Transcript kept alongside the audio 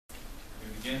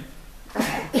begin.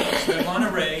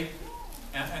 Svetlana Ray,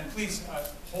 and please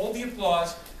hold the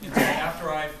applause until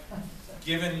after I've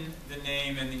given the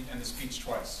name and the speech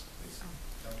twice. Please.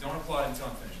 Don't applaud until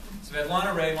I'm finished.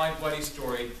 Svetlana Ray, My Bloody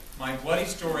Story. My Bloody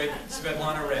Story,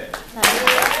 Svetlana Ray.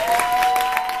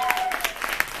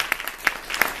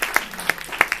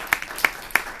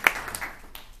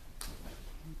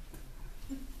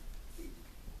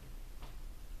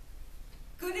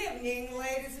 Good evening,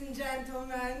 ladies and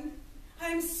gentlemen.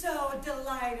 I'm so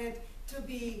delighted to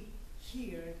be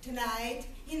here tonight,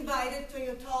 invited to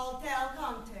your tall tale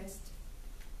contest.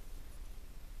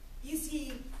 You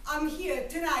see, I'm here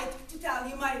tonight to tell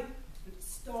you my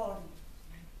story,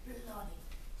 my bloody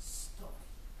story.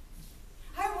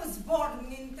 I was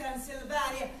born in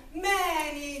Pennsylvania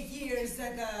many years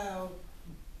ago.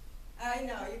 I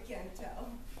know you can't tell.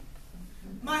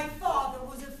 My father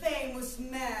was a famous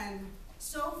man,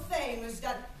 so famous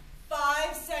that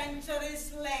 5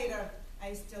 centuries later,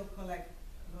 I still collect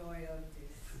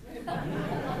royalties.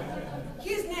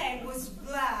 His name was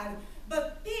Vlad,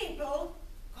 but people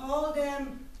called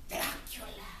him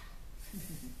Dracula.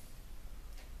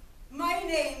 My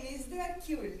name is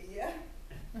Dracula.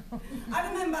 I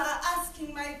remember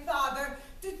asking my father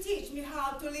to teach me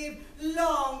how to live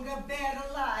long, a better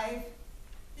life.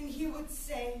 And he would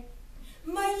say,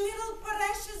 "My little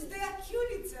precious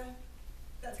Draculita."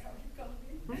 That's how he called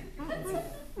me.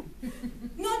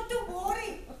 Not to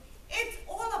worry. It's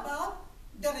all about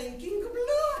drinking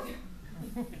blood.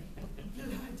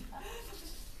 Blood.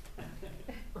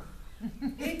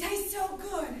 It tastes so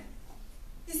good,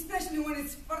 especially when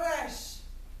it's fresh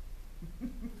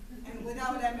and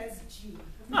without MSG.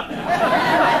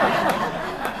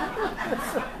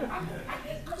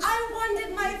 I wanted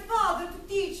my father to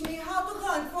teach me how to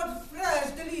hunt for fresh,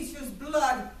 delicious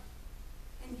blood.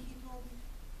 And he told me,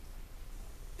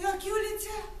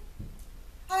 "Draculita,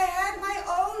 I had my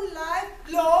own life,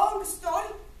 long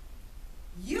story.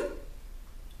 You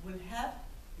will have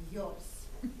yours."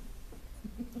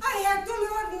 I had to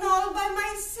learn all by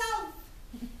myself.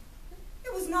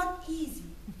 It was not easy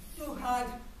to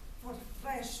hunt for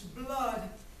fresh blood.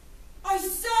 I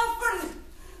suffered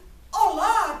a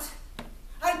lot.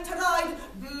 I tried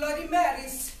Bloody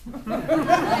Marys,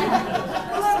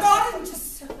 blood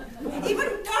oranges, even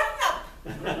turnip.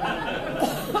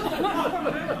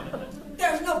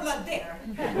 There's no blood there.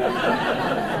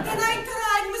 Then I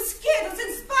tried mosquitoes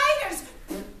and spiders.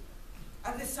 I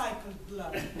recycled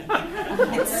blood.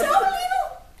 And so little.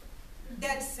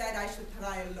 Dad said I should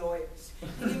try lawyers.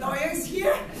 Any lawyers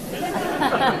here?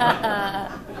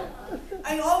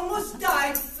 I almost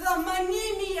died from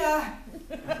anemia.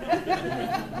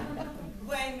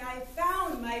 When I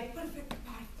found my perfect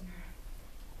partner,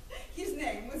 his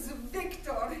name was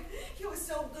Victor. He was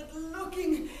so good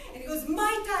looking, and he was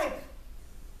my type.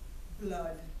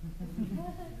 Blood.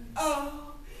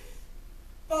 Oh,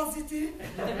 positive.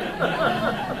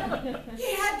 He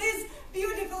had these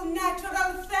beautiful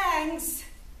natural fangs,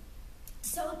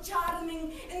 so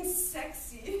charming and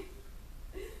sexy.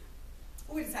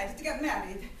 We decided to get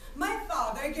married. My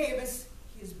father gave us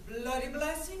his bloody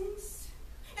blessings,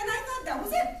 and I thought that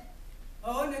was it.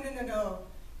 Oh, no.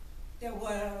 There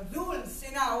were rules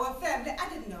in our family I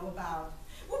didn't know about.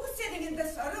 We were sitting in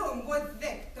this room with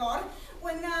Victor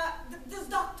when this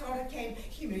doctor came.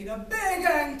 He made a big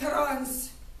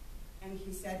entrance. And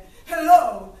he said,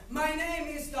 "Hello, my name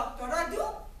is Dr.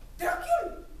 Dracula."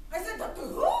 I said, "Dr.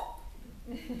 who?"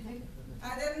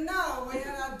 I didn't know we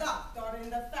had a doctor in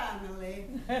the family.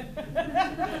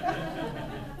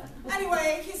 Anyway,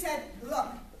 he said, "Look,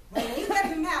 when you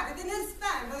get married in this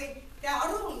family, there are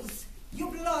rules.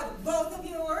 Your blood, both of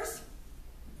yours,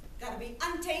 gotta be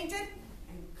untainted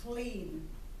and clean.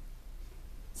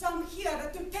 So I'm here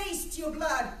to taste your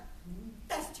blood,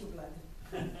 test your blood."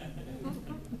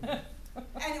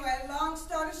 Anyway, long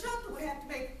story short, we had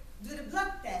to do the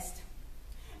blood test.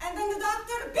 And then the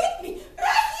doctor bit me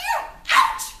right here.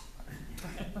 Ouch!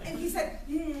 And he said,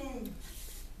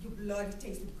 "Your blood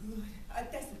tasted good.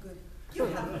 Tasted good. You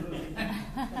have it."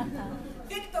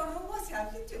 Victor was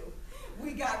healthy too. We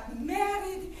got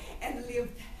married and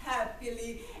lived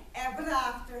happily ever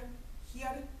after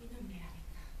here in America.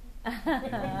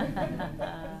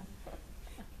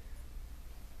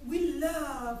 We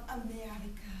love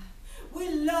America. We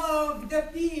love the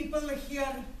people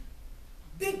here.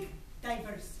 Big,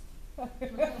 diverse.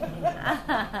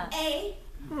 A,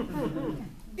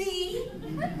 B,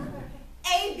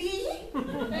 AB,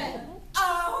 O.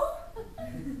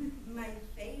 My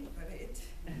favorite.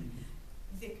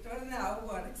 Victor now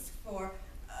works for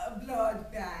a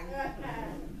blood bank.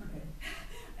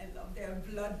 I love their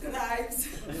blood drives.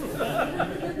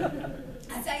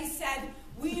 I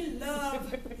We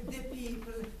love the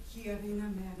people here in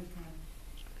America.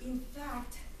 In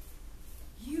fact,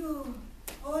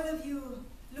 all of you,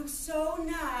 look so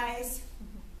nice.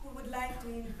 We would like to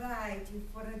invite you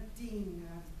for a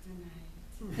dinner tonight.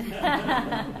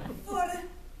 For